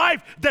of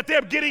life that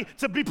they're getting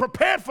to be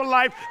prepared for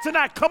life, to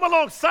not come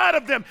alongside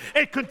of them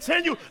and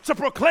continue to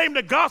proclaim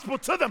the gospel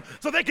to them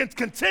so they can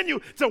continue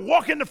to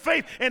walk in the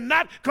faith and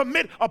not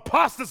commit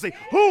apostasy?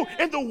 Who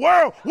in the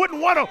world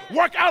wouldn't want to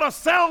work out a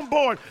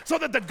soundboard so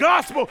that the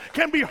gospel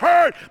can be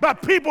heard by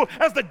people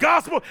as the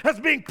gospel is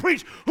being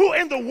preached? Who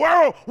in the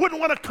world wouldn't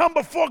want to come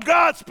before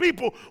God's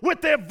people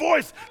with their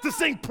voice to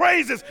sing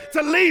praises,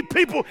 to lead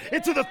people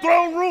into the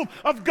throne room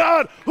of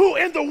God? Who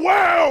in the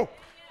world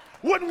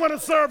wouldn't want to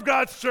serve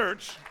God's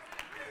church?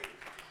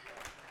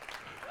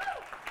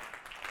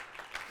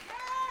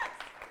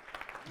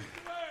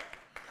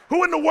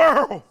 Who in the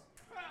world?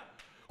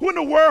 Who in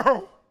the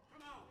world?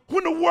 Who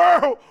in the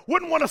world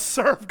wouldn't want to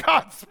serve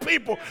God's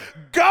people?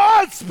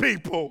 God's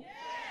people.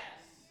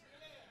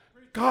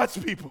 God's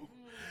people.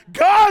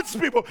 God's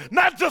people.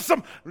 Not just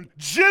some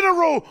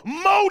general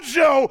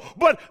mojo,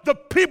 but the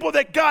people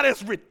that God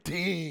has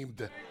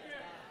redeemed.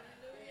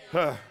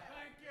 I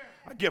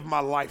give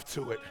my life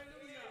to it.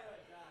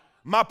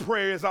 My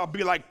prayer is I'll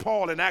be like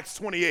Paul in Acts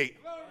 28.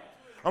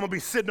 I'm going to be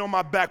sitting on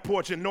my back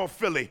porch in North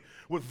Philly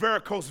with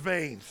varicose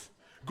veins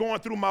going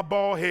through my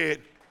bald head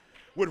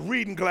with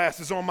reading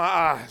glasses on my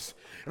eyes.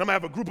 And I'm going to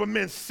have a group of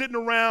men sitting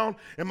around,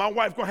 and my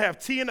wife going to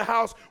have tea in the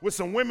house with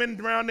some women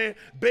around there,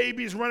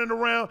 babies running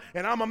around,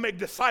 and I'm going to make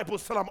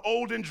disciples till I'm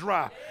old and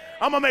dry.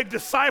 I'm going to make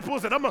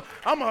disciples, and I'm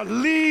going to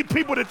lead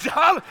people to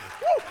God.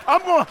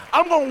 I'm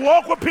going to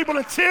walk with people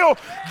until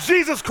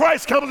Jesus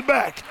Christ comes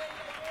back.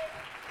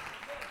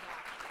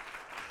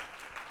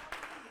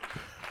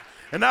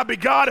 And I'll be,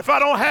 God, if I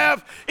don't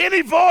have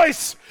any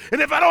voice, and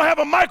if I don't have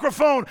a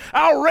microphone,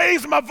 I'll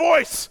raise my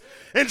voice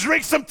and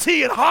drink some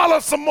tea and holler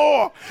some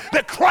more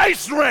that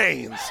Christ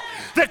reigns,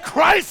 that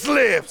Christ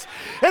lives,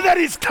 and that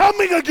he's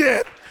coming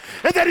again,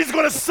 and that he's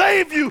going to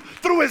save you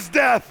through his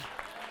death.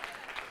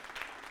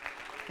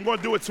 I'm going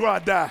to do it till I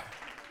die.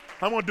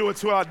 I'm going to do it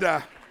till I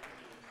die.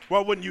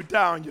 Why wouldn't you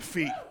die on your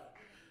feet?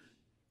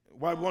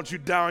 Why won't you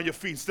die on your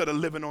feet instead of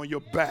living on your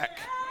back?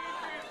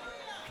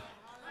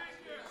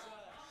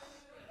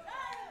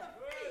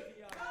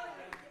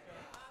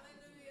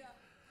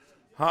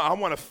 I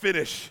want to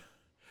finish,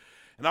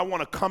 and I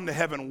want to come to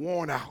heaven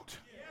worn out.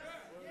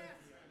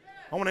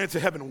 I want to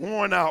enter heaven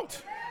worn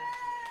out.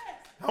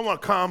 I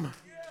want to come,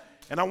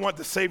 and I want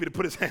the Savior to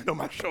put his hand on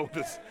my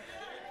shoulders.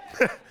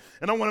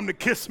 And I want him to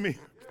kiss me.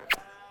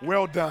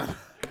 Well done,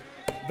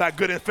 thy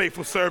good and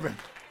faithful servant.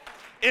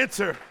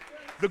 Enter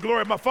the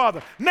glory of my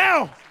Father.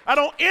 Now, I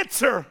don't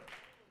enter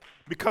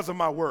because of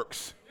my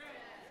works.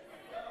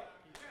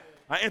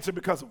 I enter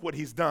because of what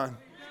he's done.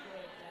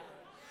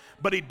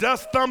 But he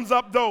does thumbs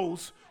up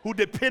those who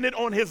depended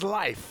on his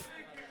life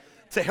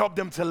to help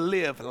them to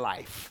live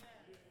life.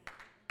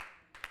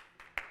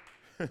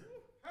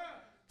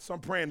 So I'm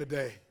praying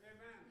today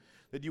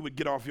that you would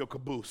get off your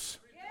caboose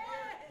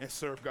and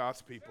serve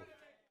God's people.